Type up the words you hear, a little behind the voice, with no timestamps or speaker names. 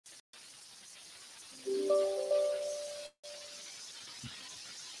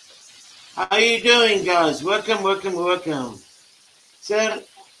How you doing, guys? Welcome, welcome, welcome. Sir,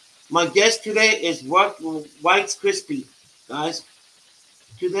 my guest today is White's Crispy, guys.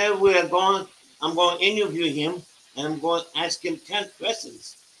 Today we are going. I'm going to interview him, and I'm going to ask him 10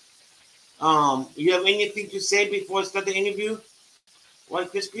 questions. You have anything to say before I start the interview,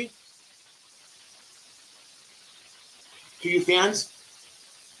 White Crispy, to your fans?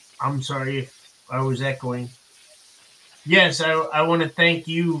 I'm sorry if I was echoing. Yes, I want to thank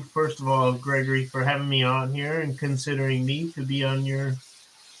you, first of all, Gregory, for having me on here and considering me to be on your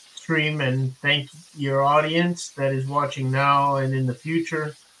stream. And thank your audience that is watching now and in the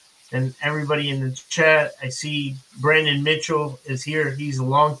future. And everybody in the chat. I see Brandon Mitchell is here. He's a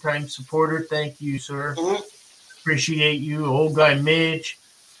longtime supporter. Thank you, sir. Mm-hmm. Appreciate you. Old guy Mitch.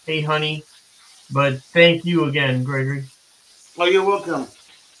 Hey, honey. But thank you again, Gregory. Oh, you're welcome.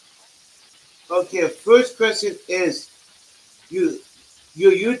 Okay, first question is you,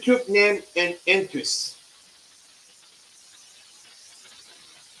 your YouTube name and interests.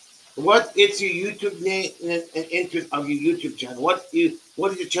 What is your YouTube name and interest of your YouTube channel? What is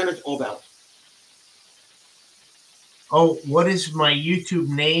your channel all about? Oh, what is my YouTube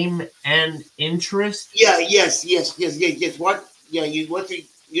name and interest? Yeah, yes. What? Yeah, what's your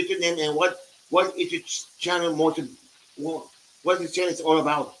YouTube name and what is your channel more to what the channel is all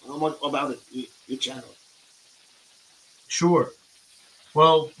about? How much about it? Your channel. Sure.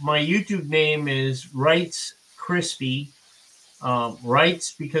 Well, my YouTube name is Rights Crispy.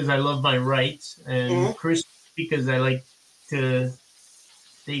 Rights because I love my rights, Mm-hmm. and crispy because I like to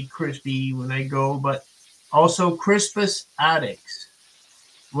stay crispy when I go. But also, Crispus Attucks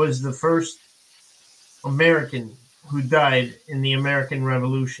was the first American who died in the American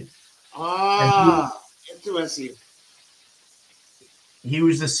Revolution, and Ah, interesting. he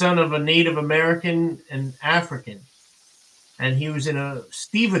was the son of a Native American and African, and he was in a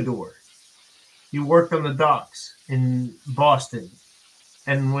stevedore. He worked on the docks in Boston.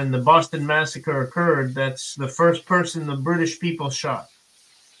 And when the Boston Massacre occurred, that's the first person the British people shot.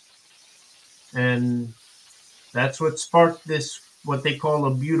 And that's what sparked this, what they call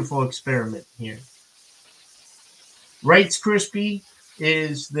a beautiful experiment here. Rights Crispy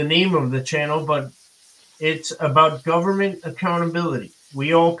is the name of the channel, but it's about government accountability.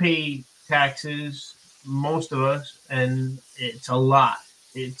 We all pay taxes, most of us, and it's a lot.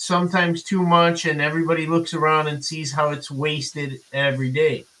 It's sometimes too much, and everybody looks around and sees how it's wasted every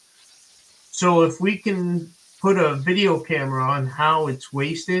day. So if we can put a video camera on how it's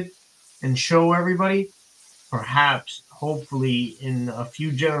wasted and show everybody, perhaps, hopefully, in a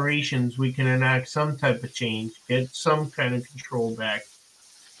few generations, we can enact some type of change, get some kind of control back.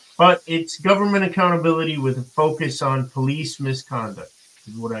 But it's government accountability with a focus on police misconduct,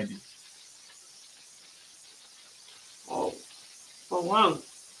 is what I do. Oh, oh wow.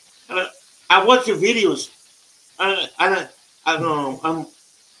 Uh, I watch your videos. I I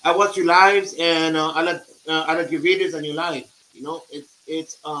I watch your lives and I like your videos and your live.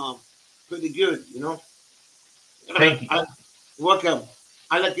 It's pretty good. Thank you. Welcome.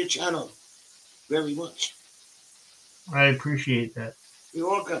 I like your channel very much. I appreciate that. You're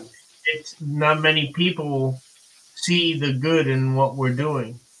welcome. It's not many people see the good in what we're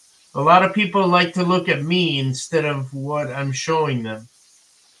doing. A lot of people like to look at me instead of what I'm showing them.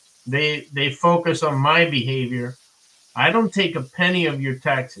 They focus on my behavior. I don't take a penny of your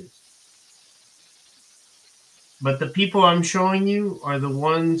taxes. But the people I'm showing you are the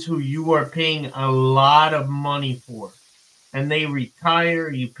ones who you are paying a lot of money for. And they retire,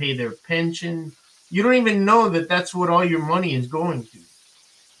 you pay their pension. You don't even know that that's what all your money is going to,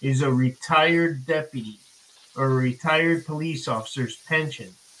 is a retired deputy or a retired police officer's pension.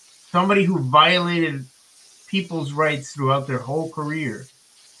 Somebody who violated people's rights throughout their whole career.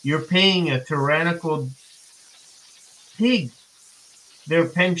 You're paying a tyrannical pig their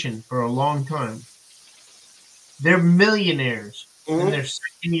pension for a long time. They're millionaires in Mm-hmm. their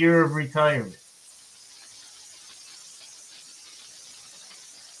second year of retirement.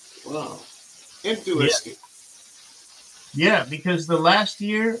 Wow. Yeah. Interesting. Yeah, because the last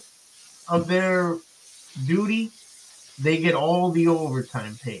year of their duty, they get all the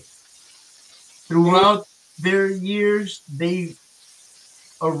overtime pay. Mm-hmm. Throughout their years, they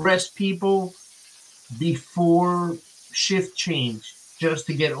arrest people before shift change just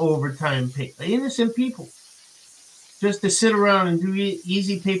to get overtime pay. Innocent people. Just to sit around and do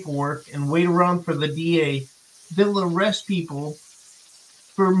easy paperwork and wait around for the DA. They'll arrest people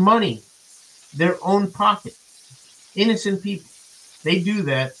for money, their own pocket. Innocent people. They do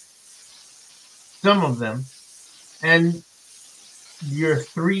that, some of them. And your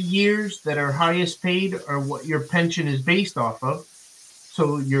 3 years that are highest paid are what your pension is based off of.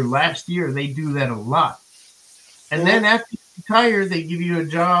 So your last year, they do that a lot. And then after you retire, they give you a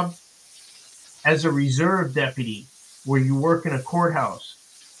job as a reserve deputy where you work in a courthouse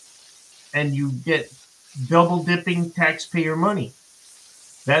and you get double dipping taxpayer money.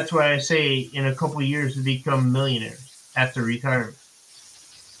 That's why I say in a couple of years to become millionaires after retirement.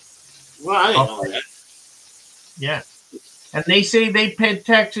 Well, I didn't know that. Yeah. And they say they pay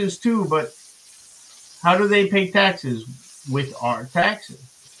taxes too, but how do they pay taxes? With our taxes.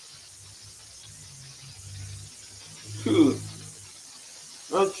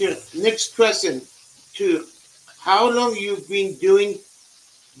 Okay, next question. How long you've been doing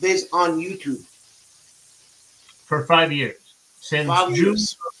this on YouTube? For 5 years. Since June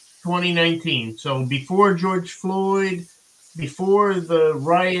 2019. So before George Floyd, before the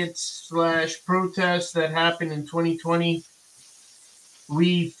riots / protests that happened in 2020,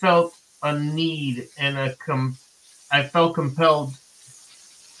 we felt a need and I felt compelled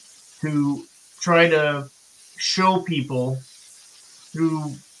to try to show people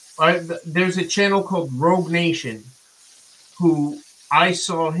through. There's a channel called Rogue Nation, who I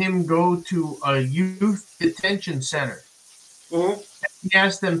saw him go to a youth detention center. Mm-hmm. He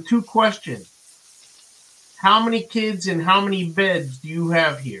asked them 2 questions. How many kids and how many beds do you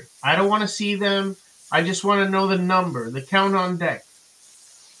have here? I don't want to see them. I just want to know the number, the count on deck.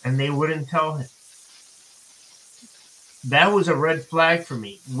 And they wouldn't tell him. That was a red flag for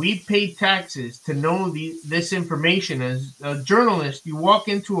me. We paid taxes to know this information. As a journalist, you walk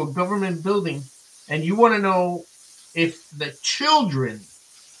into a government building and you want to know if the children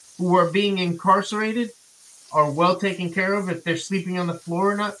who are being incarcerated are well taken care of, if they're sleeping on the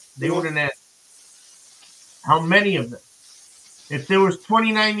floor or not. They wouldn't ask. How many of them? If there was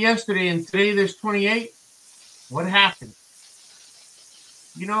 29 yesterday and today there's 28, what happened?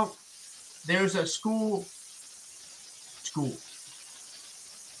 You know, there's a school.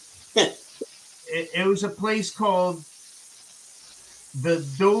 It was a place called the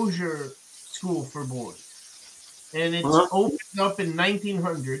Dozier School for Boys. And it's opened up in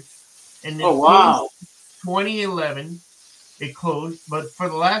 1900. And it closed in 2011. It closed. But for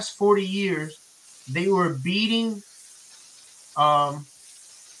the last 40 years, they were beating, I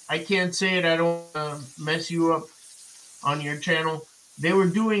can't say it, I don't want to mess you up on your channel. They were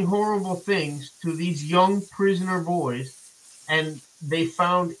doing horrible things to these young prisoner boys, and they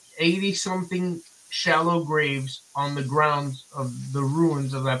found 80-something shallow graves on the grounds of the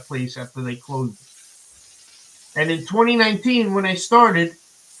ruins of that place after they closed it. And in 2019, when I started,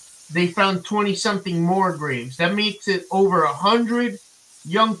 they found 20-something more graves. That makes it over 100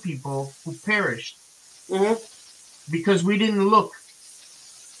 young people who perished because we didn't look.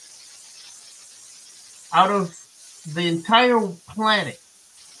 Out of the entire planet,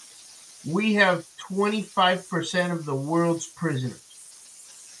 we have 25% of the world's prisoners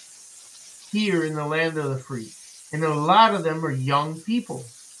here in the land of the free. And a lot of them are young people.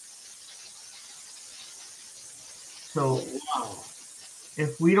 So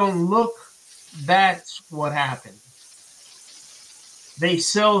if we don't look, that's what happened. They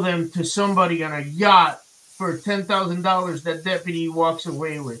sell them to somebody on a yacht for $10,000 that deputy walks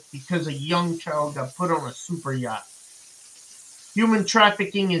away with because a young child got put on a super yacht. Human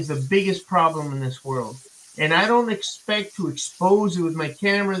trafficking is the biggest problem in this world. And I don't expect to expose it with my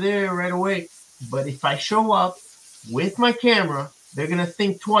camera there right away. But if I show up with my camera, they're going to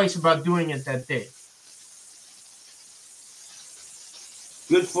think twice about doing it that day.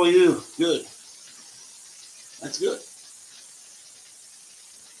 Good for you. Good. That's good.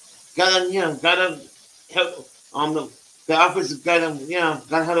 Gotta help. The office gotta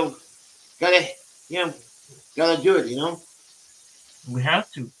do it. You know. We have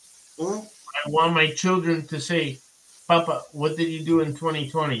to. I want my children to say, "Papa, what did you do in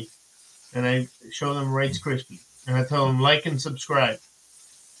 2020?" And I show them Rice Krispie, and I tell them like and subscribe.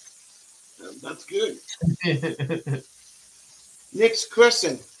 That's good. Next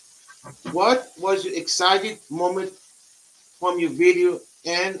question. What was your exciting moment from your video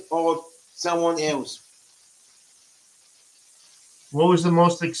and or someone else? What was the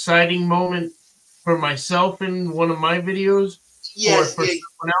most exciting moment for myself in one of my videos? Yes, or for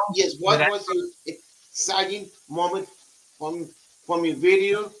someone else? Yes. What was your exciting moment from your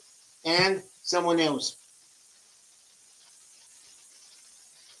video and someone else?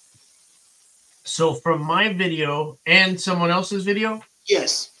 So from my video and someone else's video?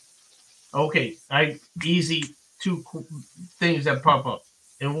 Yes. Okay, easy 2 things that pop up.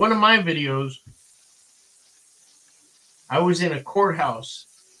 In one of my videos, I was in a courthouse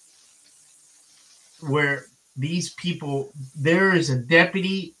where these people, there is a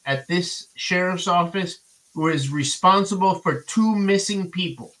deputy at this sheriff's office who is responsible for 2 missing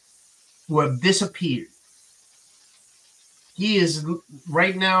people who have disappeared. He is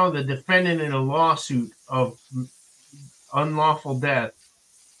right now the defendant in a lawsuit of unlawful death.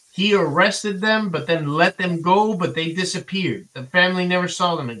 He arrested them, but then let them go, but they disappeared. The family never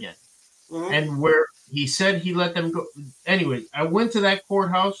saw them again. Mm-hmm. And where he said he let them go. Anyway, I went to that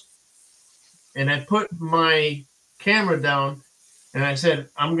courthouse and I put my camera down and I said,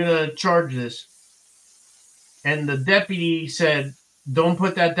 I'm going to charge this. And the deputy said, don't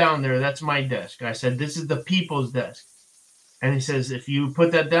put that down there. That's my desk. I said, this is the people's desk. And he says, if you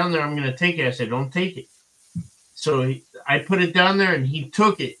put that down there, I'm going to take it. I said, don't take it. So I put it down there and he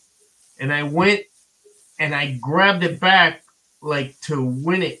took it. And I went and I grabbed it back like to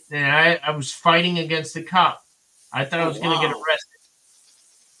win it. And I was fighting against the cop. I thought I was going to get arrested.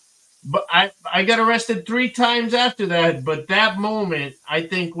 But I got arrested 3 times after that. But that moment, I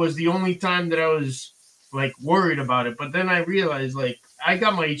think, was the only time that I was like worried about it. But then I realized, like, I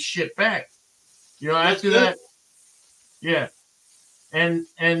got my shit back. You know, after that. Yeah. And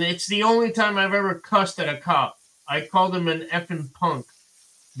it's the only time I've ever cussed at a cop. I called him an effing punk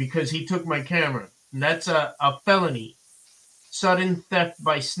because he took my camera. And that's a felony. Sudden theft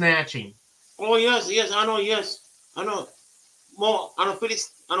by snatching. Oh, yes, I know. More, I know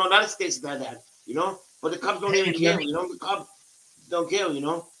a lot of states like that, you know? But the cops don't even care, you know? The cops don't care, you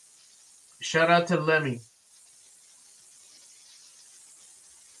know? Shout out to Lemmy.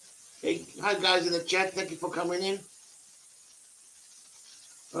 Hey, hi, guys in the chat. Thank you for coming in.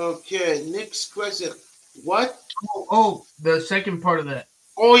 Okay, next question. What? Oh, the second part of that.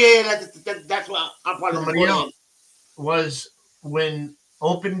 Oh, yeah, that's what I'm part of the was when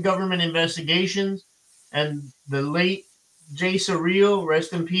open government investigations and the late Jay Surreal,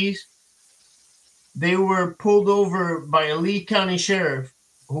 rest in peace, they were pulled over by a Lee County sheriff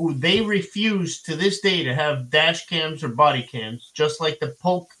who they refused to this day to have dash cams or body cams, just like the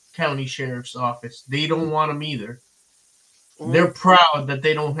Polk County Sheriff's Office. They don't want them either. Mm-hmm. They're proud that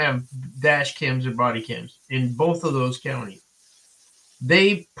they don't have dash cams or body cams in both of those counties.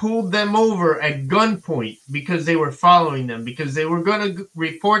 They pulled them over at gunpoint because they were following them, because they were going to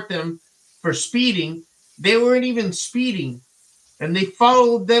report them for speeding. They weren't even speeding, and they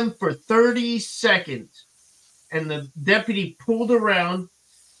followed them for 30 seconds, and the deputy pulled around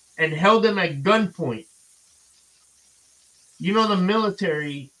and held them at gunpoint. You know, the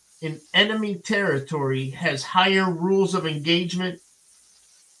military in enemy territory has higher rules of engagement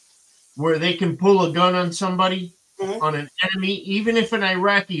where they can pull a gun on somebody. Mm-hmm. On an enemy, even if an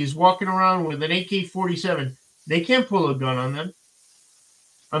Iraqi is walking around with an AK-47, they can't pull a gun on them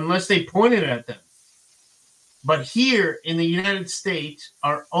unless they point it at them. But here in the United States,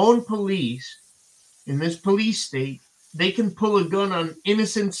 our own police, in this police state, they can pull a gun on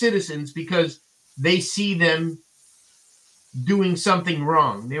innocent citizens because they see them doing something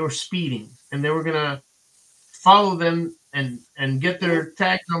wrong. They were speeding, and they were going to follow them and get their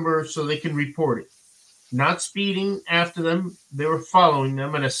tag number so they can report it. Not speeding after them. They were following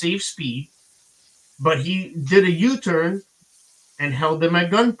them at a safe speed. But he did a U-turn and held them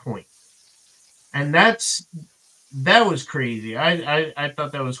at gunpoint. And that was crazy. I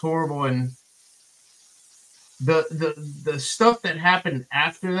thought that was horrible. And the stuff that happened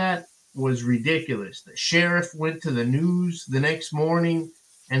after that was ridiculous. The sheriff went to the news the next morning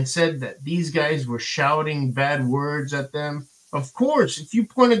and said that these guys were shouting bad words at them. Of course, if you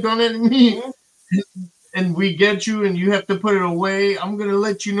point a gun at me and we get you and you have to put it away, I'm going to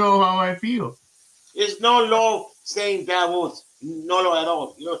let you know how I feel. There's no law saying bad words. No law at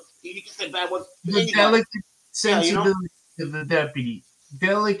all. You know, you can say bad words. The delicate sensibilities of the deputy.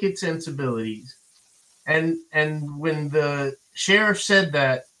 Delicate sensibilities. And when the sheriff said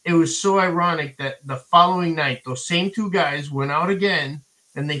that, it was so ironic that the following night, those same 2 guys went out again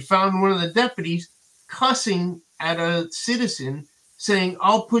and they found one of the deputies cussing at a citizen saying,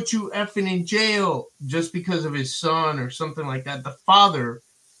 I'll put you effing in jail, just because of his son or something like that. The father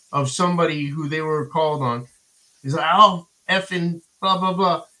of somebody who they were called on. He's like, I'll effing blah, blah,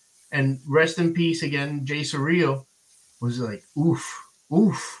 blah. And rest in peace again, Jay Surreal was like, oof,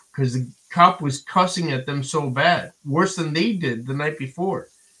 because the cop was cussing at them so bad, worse than they did the night before.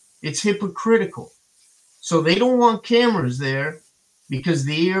 It's hypocritical. So they don't want cameras there because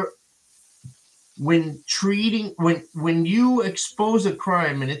when you expose a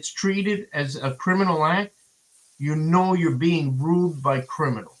crime and it's treated as a criminal act, you know you're being ruled by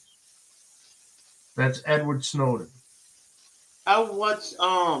criminals. That's Edward Snowden. I watched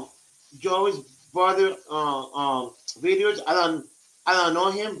Joey's brother videos. I don't know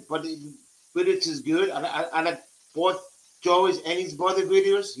him, but the videos is good. I like both Joey's and his brother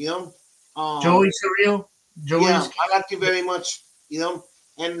videos. You know, Joey Surreal. Joey's. I like you very much. You know,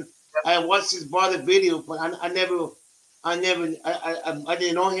 and I watched his brother video, but I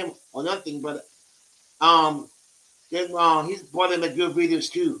didn't know him or nothing. But his brother made good videos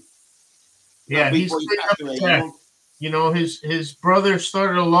too. Yeah, he's before he passed away, you know. You know, his brother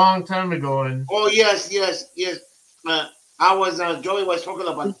started a long time ago, and oh yes. I was Joey was talking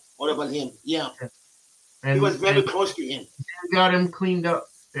about all about him. Yeah, and he was very close to him. Got him cleaned up.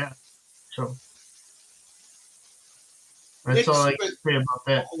 Yeah, so that's all I can say about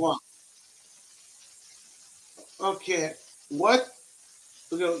that. Okay, what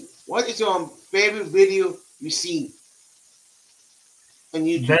is your favorite video you seen on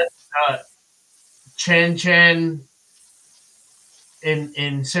YouTube? That Chan Chan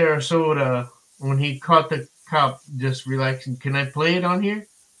in Sarasota when he caught the cop just relaxing. Can I play it on here?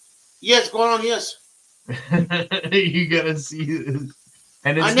 Yes, go on. Yes. You gotta see this.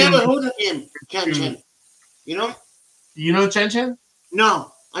 And I never heard of him, Chan Chan. You know? You know Chan Chan?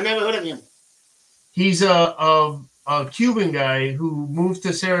 No, I never heard of him. He's a Cuban guy who moved to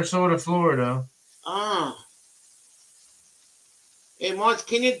Sarasota, Florida. Hey, Mark,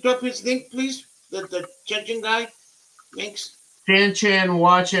 can you drop his link, please? The Chan Chan guy? Thanks. Chan Chan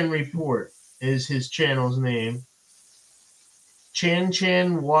Watch and Report is his channel's name. Chan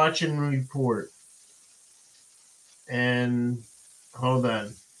Chan Watch and Report. And hold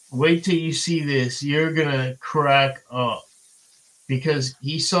on. Wait till you see this. You're going to crack up. Because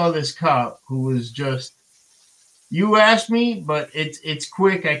he saw this cop who was just... You asked me, but it's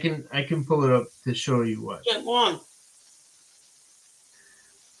quick. I can pull it up to show you what. Yeah, go on.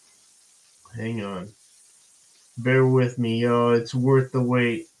 Hang on. Bear with me, yo. It's worth the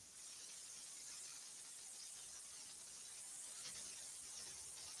wait.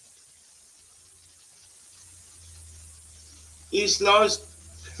 East Los,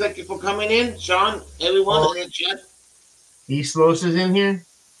 thank you for coming in. Sean, everyone in the chat. East Los is in here?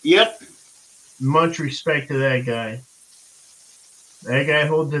 Yep. Much respect to that guy. That guy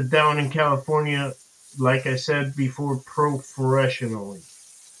holds it down in California, like I said before, professionally.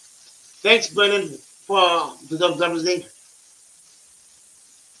 Thanks, Brennan, for the double link.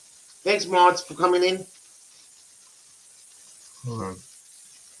 Thanks, Mods, for coming in. Hold on.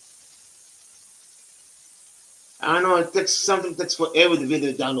 I know it takes forever to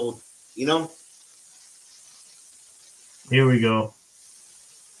video download, you know? Here we go.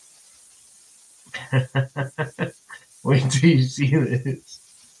 Wait till you see this.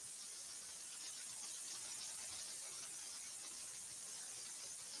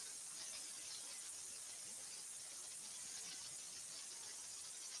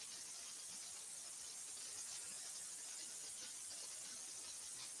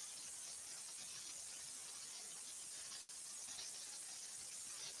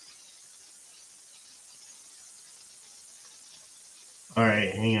 All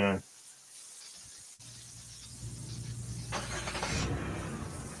right, hang on.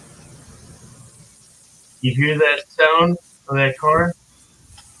 You hear that sound of that car?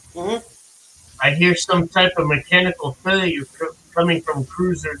 Mm-hmm. I hear some type of mechanical failure coming from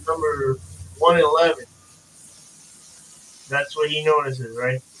cruiser number 111. That's what he notices,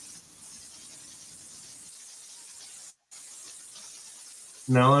 right?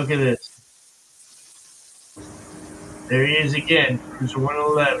 Now look at this. There he is again, cruiser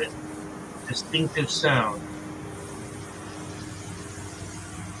 111. Distinctive sound.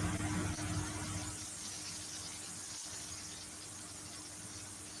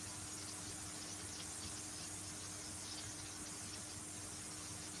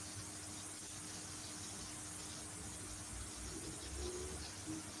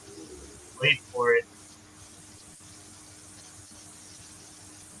 Wait for it.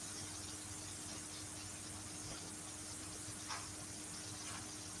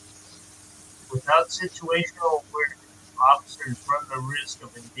 Without situational awareness, officers run the risk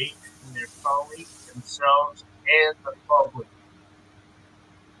of endangering their colleagues, themselves, and the public.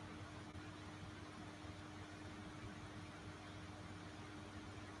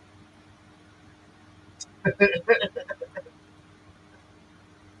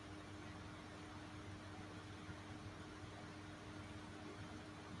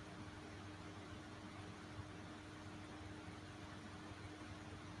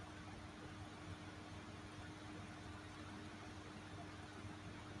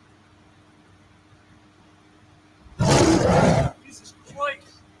 Jesus Christ!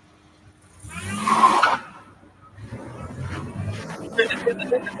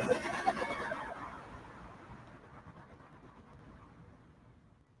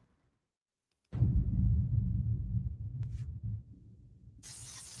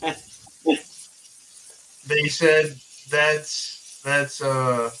 they said that's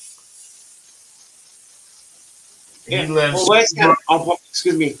he Yeah. lives. Well, where's that? Oh,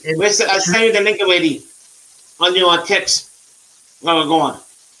 excuse me. Where's the, I sent you the link already on your text. Oh, go on.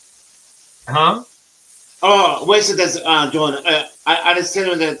 Huh? Oh, where's it? That's Jordan. I just sent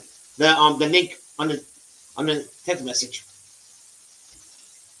you the link on the text message.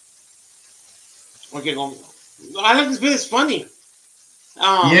 Okay, go. I like this video. It's funny.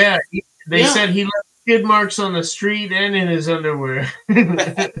 Yeah, they yeah. said he left skid marks on the street and in his underwear.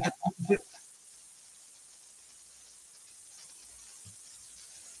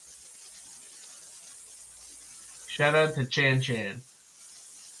 Shout out to Chan Chan.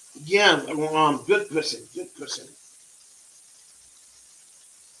 Yeah, good person, good person.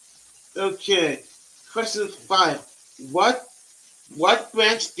 Okay, question 5. What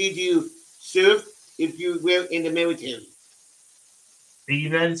branch did you serve if you were in the military? The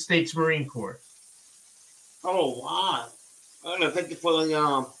United States Marine Corps. Oh wow! Thank you for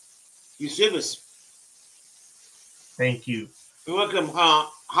your service. Thank you. You're welcome.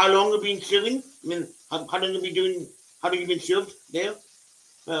 How long have you been serving? I mean, how long have you been doing? How long have you been served there?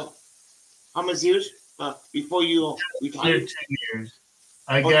 Well, how many years before you retired? 2 years.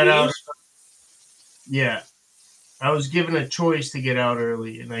 I got out. Years? Yeah, I was given a choice to get out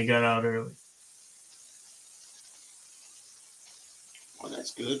early, and I got out early. Oh,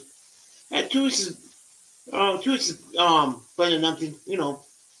 that's good. And 2 weeks is better than nothing, you know.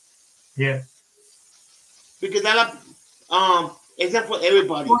 Yeah. Because that it's not for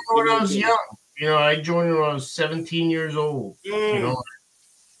everybody. When I was young, I joined when I was 17 years old.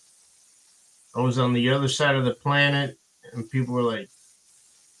 I was on the other side of the planet, and people were like,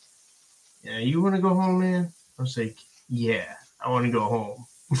 "Yeah, you want to go home, man?" I was like, "Yeah, I want to go home."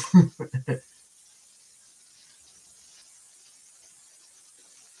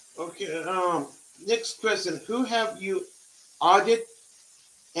 Okay. Next question: who have you audited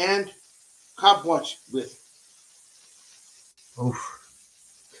and cop watched with? Oof.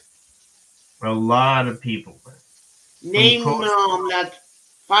 A lot of people. Name like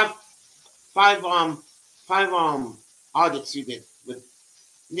five audits you did with.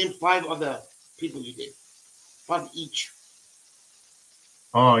 Name 5 other people you did. 5 each.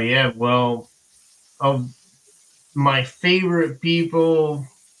 Oh yeah, well, of my favorite people,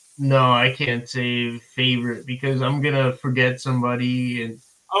 no, I can't say favorite because I'm gonna forget somebody. And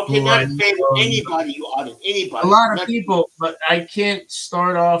okay, not favorite. Anybody you audit, anybody. A lot of people, but I can't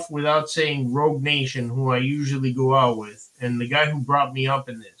start off without saying Rogue Nation, who I usually go out with, and the guy who brought me up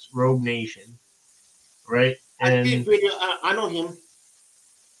in this, Rogue Nation, right? And I know him.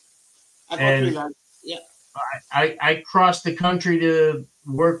 Yeah. I crossed the country to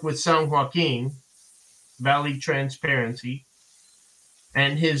work with San Joaquin Valley Transparency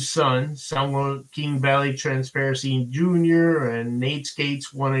and his son, San Joaquin Valley Transparency Jr. and Nate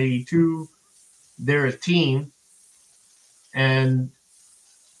Skates 182. They're a team. And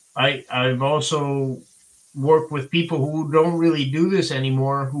I've also worked with people who don't really do this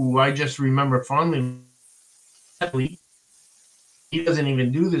anymore, who I just remember fondly. He doesn't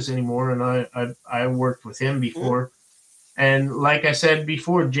even do this anymore, and I worked with him before. Mm-hmm. And like I said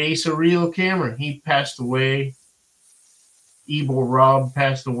before, Jay Surreal Cameron, he passed away. Evil Rob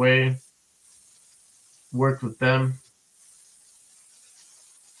passed away. Worked with them.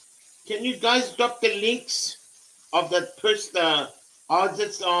 Can you guys drop the links of that person,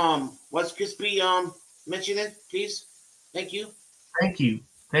 audits, what's Crispy mentioning, please? Thank you. Thank you,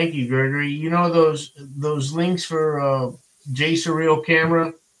 Gregory. You know those links for Jay Surreal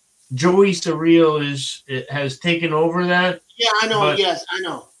Camera. Joey Surreal has taken over that. Yeah, I know. Yes, I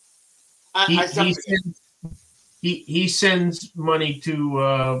know. He sends money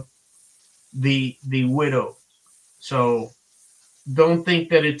to the widow. So don't think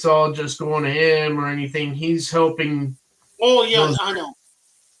that it's all just going to him or anything. He's helping. Oh yes, I know.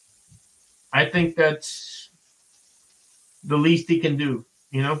 I think that's the least he can do,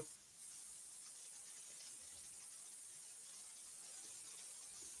 you know.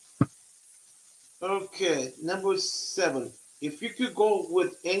 Okay, number 7. If you could go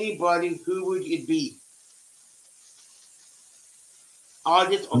with anybody, who would it be?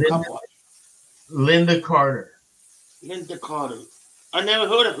 Audit or couple? Linda Carter. Linda Carter. I never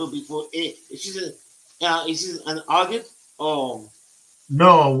heard of her before. Is she an audit? Oh.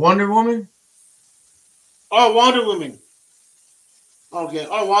 No, Wonder Woman. Oh, Wonder Woman. Okay.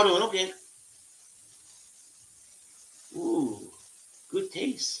 Oh, Wonder Woman. Okay. Ooh, good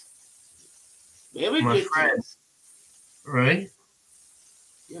taste. Very good taste. Right?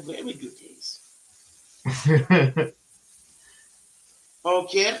 Yeah, very good taste.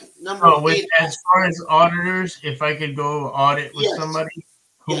 Okay, number Oh, with 8. as far as auditors, if I could go audit with Yes, somebody,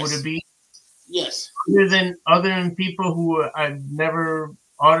 who would it yes, be? yes. Other than people who I've never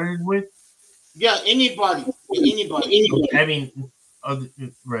audited with? Yeah, anybody. Yeah, anybody. I mean, other,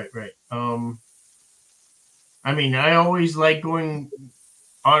 right. I mean, I always like going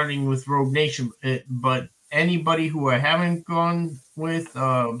auditing with Rogue Nation, but anybody who I haven't gone with,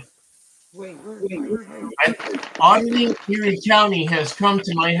 Wait, I, auditing Erie County has come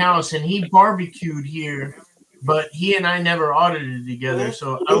to my house and he barbecued here, but he and I never audited together. Mhm.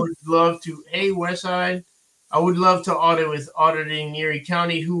 So I would love to, hey, Westside, I would love to audit with Auditing Erie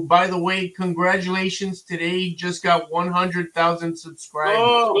County, who, by the way, congratulations, today just got 100,000 subscribers.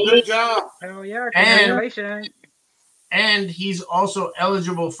 Oh, good job. hell yeah! And Congratulations. and he's also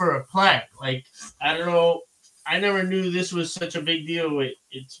eligible for a plaque. Like, I don't know, I never knew this was such a big deal. Wait,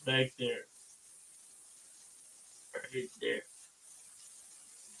 it's back there. Right there.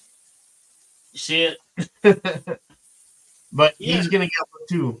 You see it? But Yeah, he's gonna get one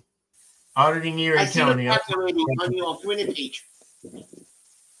too. Auditing I Erie see the County. fact already on your Twitter page.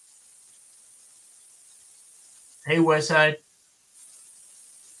 Hey, Westside.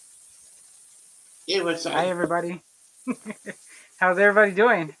 Yeah, what's Hi, up? everybody. How's everybody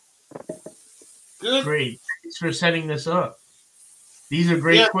doing? Good. Great. Thanks for setting this up. These are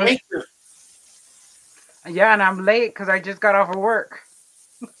great Yeah, questions. thank you. Yeah, and I'm late because I just got off of work.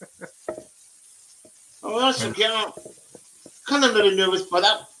 Oh, that's okay. I'm kind of a little nervous, but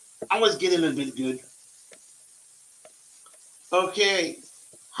I was getting a little bit good. Okay.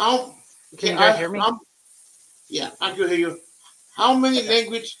 How? Can you guys hear me? Yeah, I can hear you. How many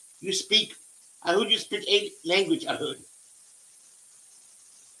language you speak? I heard you speak 8 language. I heard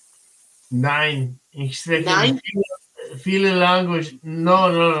 9. Expecting 9. feeling language. No.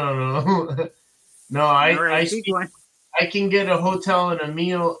 No, All I right, speak. speak one. I can get a hotel and a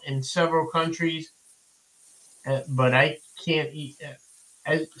meal in several countries, but I can't eat.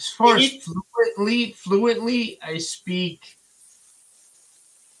 As far Can as fluently, I speak.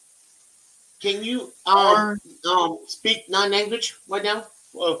 Can you Or speak 9 language right now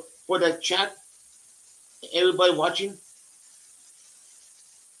for the chat? Everybody watching.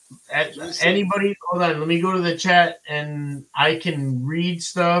 anybody, hold on. Let me go to the chat, and I can read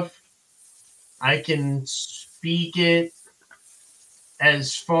stuff. I can speak it.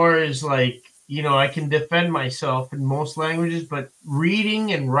 As far as, like, I can defend myself in most languages, but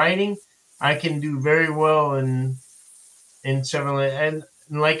reading and writing, I can do very well in several. And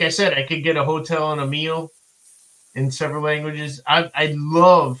like I said, I could get a hotel and a meal in several languages. I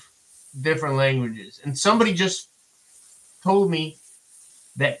love different languages. And somebody just told me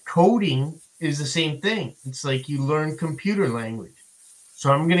that coding is the same thing. It's like you learn computer language.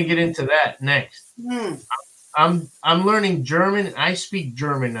 So I'm gonna get into that next. I'm learning German. I speak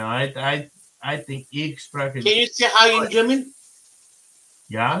German now. I think ich spreche. Can you say hi in German?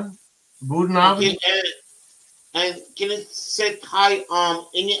 Ja. Guten Abend. Okay, and can you say hi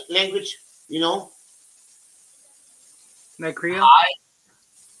in your language? Like Creole?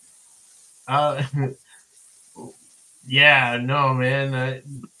 Yeah, no, man.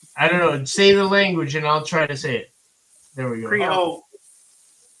 I don't know. Say the language and I'll try to say it. There we go. Creole.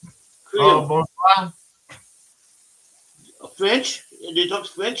 Creole. Bonsoir. French? Do you talk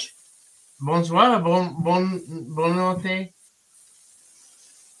French? Bonsoir. Bon notte.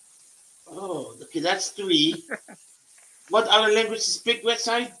 Oh, okay, that's 3. What other languages speak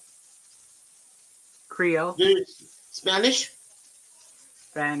Westside? Creole. Spanish?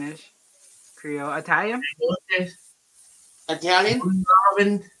 Spanish. Creole. Italian? Italian? Guten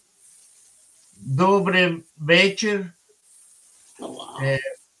Abend. Dobre večer. Oh, wow.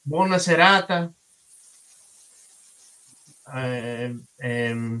 Buona serata. I'm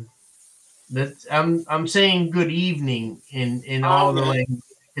saying good evening in all the languages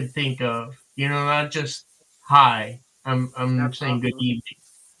I could think of. Not just hi. I'm That's saying good awesome.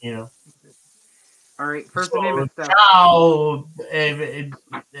 evening. All right, first name and stuff. Ciao.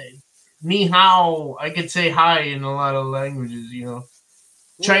 Ni hao. I could say hi in a lot of languages.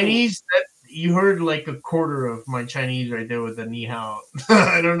 Chinese. You heard like a quarter of my Chinese right there with the ni hao.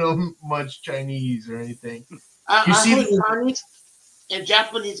 I don't know much Chinese or anything. I heard Chinese and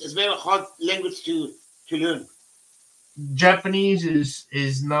Japanese is very hard language to learn. Japanese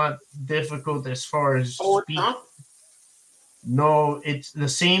is not difficult as far as speak. No, it's the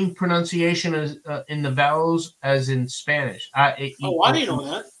same pronunciation as in the vowels as in Spanish. I didn't know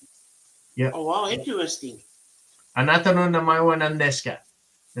that. Yeah. Oh, wow, interesting. Anata no namae wa nan desu ka?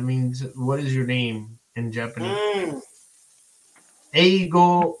 That means, what is your name in Japanese?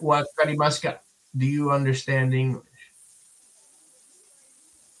 Eigo wa karimasu ka? Do you understand English?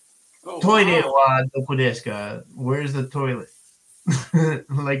 Oh, Toilet wow. wa doko desu ka? Where's the toilet?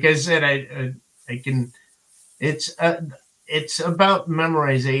 Like I said, I can. It's it's about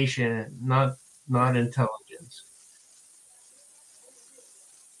memorization, not intelligence.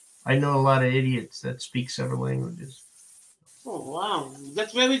 I know a lot of idiots that speak several languages. Oh, wow.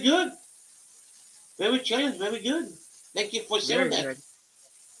 That's very good. Very challenged. Very good. Thank you for sharing Very that.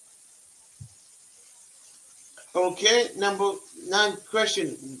 good. Okay, number 9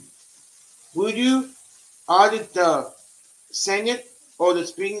 question. Would you audit the Senate or the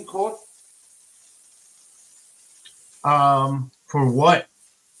Supreme Court? For what?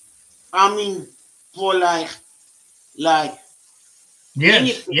 I mean, for like Yes,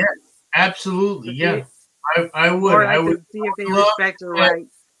 anything. yeah, absolutely, To see, yeah. I would, more I like would to see if they love respect your to get,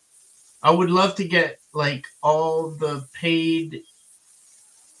 rights. I would love to get like all the paid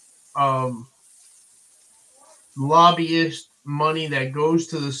um lobbyist money that goes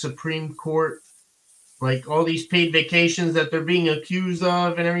to the Supreme Court, like all these paid vacations that they're being accused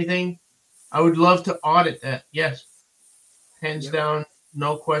of and everything. I would love to audit that. Yes, hands Yep. down,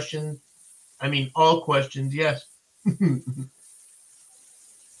 no question. I mean, all questions, yes.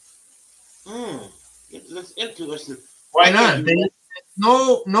 Hmm. That's interesting. Why I can not? do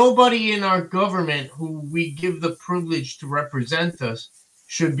that. Nobody in our government who we give the privilege to represent us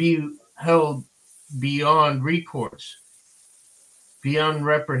should be held beyond recourse, beyond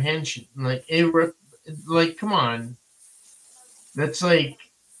reprehension. Like come on, that's like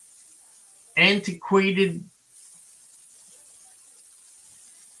antiquated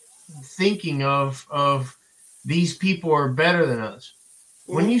thinking of these people are better than us.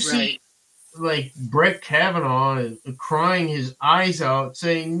 When Mhm. you see Right. like Brett Kavanaugh crying his eyes out,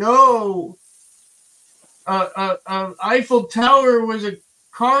 saying no, Eiffel Tower was a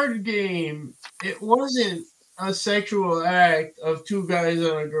card game. It wasn't a sexual act of two guys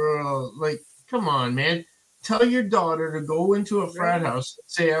and a girl. Like, come on, man. Tell your daughter to go into a frat Right. house and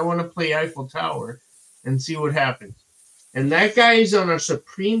say, I want to play Eiffel Tower and see what happens. And that guy is on a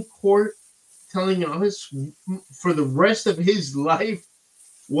Supreme Court telling us for the rest of his life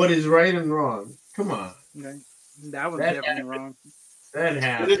what is right and wrong. Come on. Okay. That one's That definitely happened. wrong. That It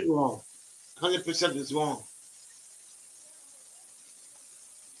happened. is wrong. 100% is wrong.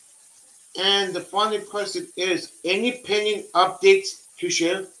 And the final question is: any pending updates to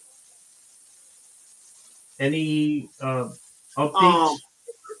share? Any Um, updates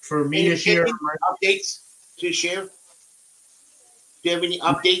for me any to share? pending updates to share? Do you have any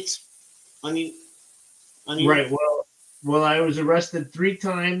updates on you? Right. Well, I was arrested 3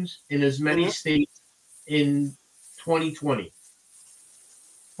 times in as many Mhm. states in 2020,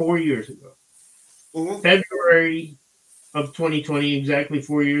 4 years ago. Mhm. February of 2020, exactly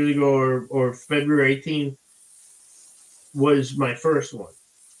 4 years ago, or February 18th, was my first one.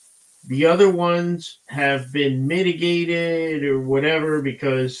 The other ones have been mitigated or whatever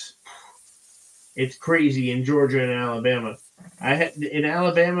because it's crazy in Georgia and Alabama. I had in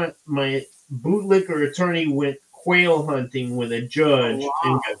Alabama, my bootlicker attorney went quail hunting with a judge Oh,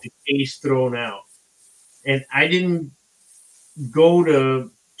 and wow. got the case thrown out. And I didn't go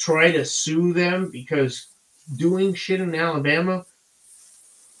to try to sue them because doing shit in Alabama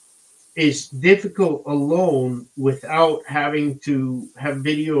is difficult alone without having to have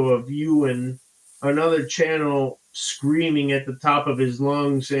video of you and another channel screaming at the top of his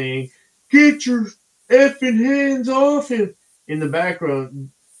lungs saying, "Get your effing hands off him" in the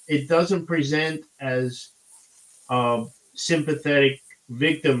background. It doesn't present as a sympathetic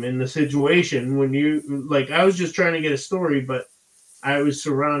victim in the situation when you like I was just trying to get a story, but I was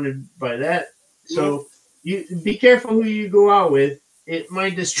surrounded by that. Mhm. So you be careful who you go out with. It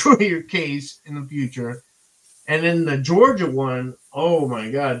might destroy your case in the future. And then the Georgia one, oh my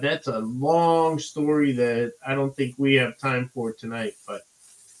God, that's a long story that I don't think we have time for tonight. But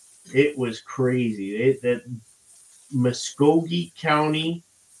it was crazy. That Muskogee County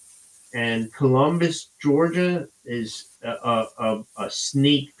and Columbus, Georgia, is a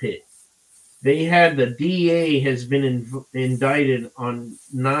snake pit. They had the DA has been indicted on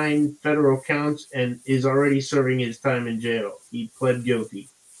 9 federal counts and is already serving his time in jail. He pled guilty.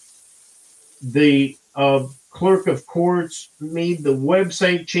 The clerk of courts made the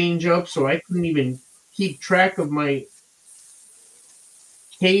website change up, so I couldn't even keep track of my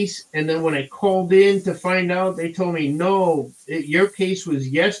case. And then when I called in to find out, they told me, no, your case was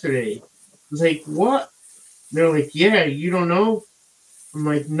yesterday. I was like, what? They're like, yeah, you don't know? I'm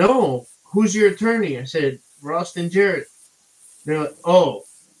like, no. Who's your attorney? I said, Ralston Jarrett. They're like, oh,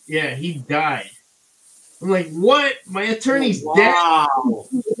 yeah, he died. I'm like, what? My attorney's dead? Wow.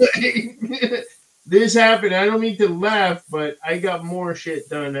 this happened. I don't mean to laugh, but I got more shit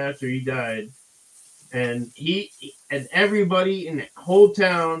done after he died. And he and everybody in the whole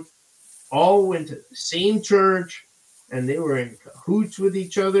town all went to the same church, and they were in cahoots with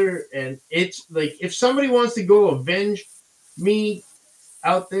each other. And it's like, if somebody wants to go avenge me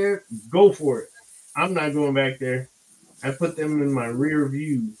out there, go for it. I'm not going back there. I put them in my rear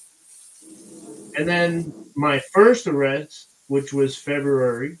view. And then my first arrest, which was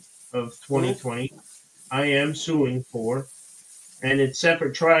February of 2020, I am suing for, and it's set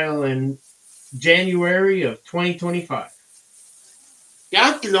for trial in January of 2025.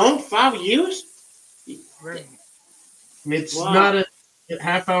 That long? 5 years? Right. It's Wow. not a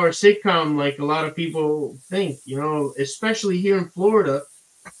half-hour sitcom like a lot of people think, especially here in Florida.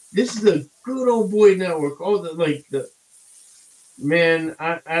 This is a good old boy network. Man,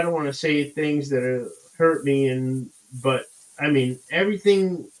 I don't want to say things that hurt me, but I mean,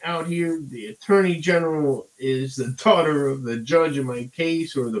 everything out here, the attorney general is the daughter of the judge in my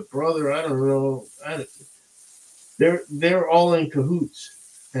case, or the brother. I don't know. They're all in cahoots,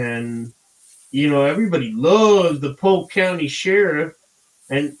 and everybody loves the Polk County sheriff,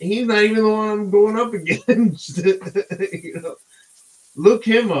 and he's not even the one I'm going up against. Look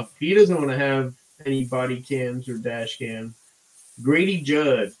him up. He doesn't want to have any body cams or dash cams. Grady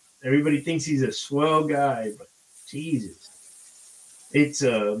Judd. Everybody thinks he's a swell guy, but Jesus. It's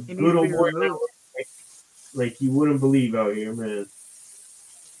a good old boy network like you wouldn't believe out here, man.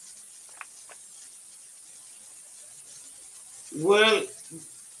 Well,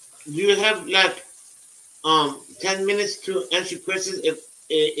 you have like 10 minutes to answer questions. If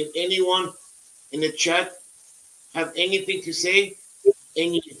anyone in the chat have anything to say,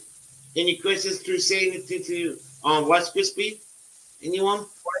 any questions to say, anything to What's Crispy? Anyone?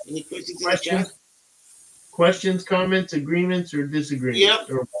 Any questions in the chat? Questions, comments, agreements, or disagreements? Yep.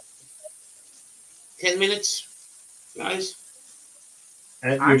 10 minutes, guys.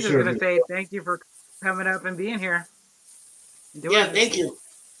 I'm just going to say thank you for coming up and being here. Yeah, thank you.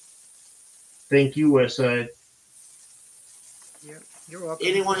 Thank you, Westside. Yep, you're welcome.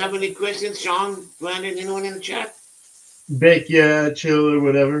 Anyone have any questions? Sean, Brandon, anyone in the chat? Beck, yeah, chill or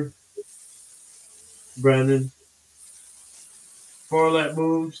whatever. Brandon. Farlat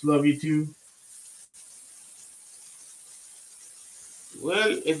Moves, love you too.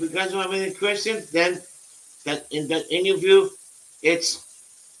 Well, if you guys don't have any questions, then that interview, it's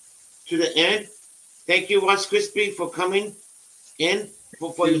to the end. Thank you, What's Crispy, for coming in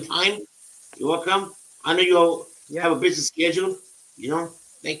for your time. You're welcome. I know you have a busy schedule.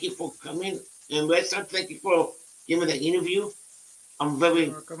 Thank you for coming. And Westside, thank you for giving the interview. I'm very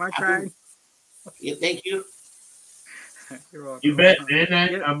welcome. I tried. Yeah, thank you. You're welcome. You bet,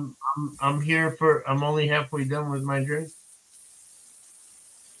 man. I'm here for. I'm only halfway done with my drink.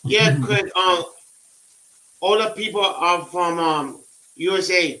 Yeah, because all the people are from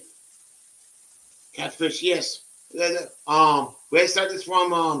USA. Catfish, yes. Westside is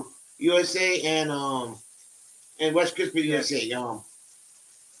from USA and West Crispy, USA.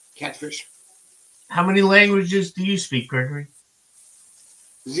 Catfish. How many languages do you speak, Gregory?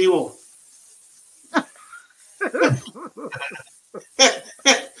 0.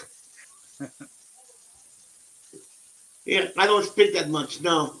 Yeah, I don't speak that much.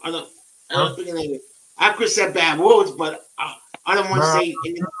 No, I don't speak any. I could say bad words, but I don't want to say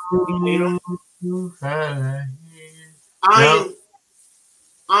anything.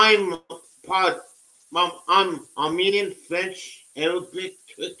 I'm part. I'm Armenian, French, Arabic,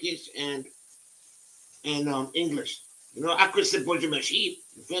 Turkish, and English. I could say bonjour in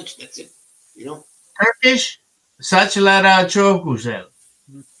French. That's it. Turkish. Saçlara çok güzel.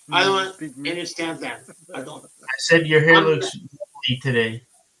 I don't understand that. I don't. I said your hair looks lovely today.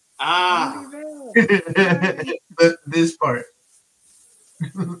 This part.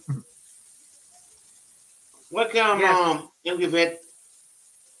 Welcome, Ingrid.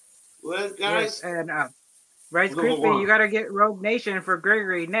 Well, guys. Yes, and Rice Crispy, you got to get Rogue Nation for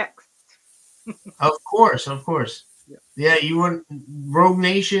Gregory next. Of course. Yeah, you want Rogue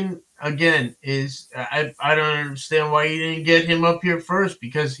Nation again? I don't understand why you didn't get him up here first,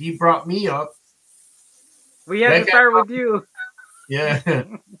 because he brought me up. We have to start with you. Yeah,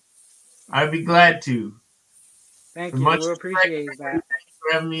 I'd be glad to. Thank you. We appreciate that. Thanks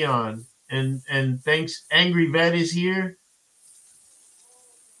for having me on, and thanks. Angry Vet is here.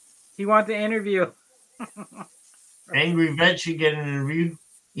 He wants an interview. Angry Vet should get an interview.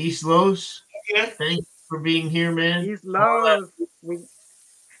 East Los, thanks for being here, man. East Los.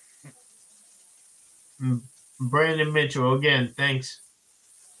 Brandon Mitchell, again, thanks.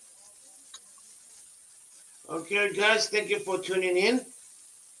 Okay, guys, thank you for tuning in.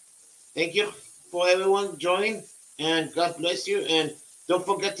 Thank you. for everyone joining, and God bless you. And don't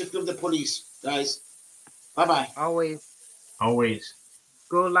forget to film the police, guys. Bye-bye. Always. Always.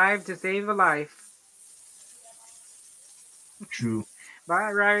 Go live to save a life. True.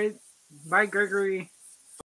 Bye, Rise. Bye, Gregory.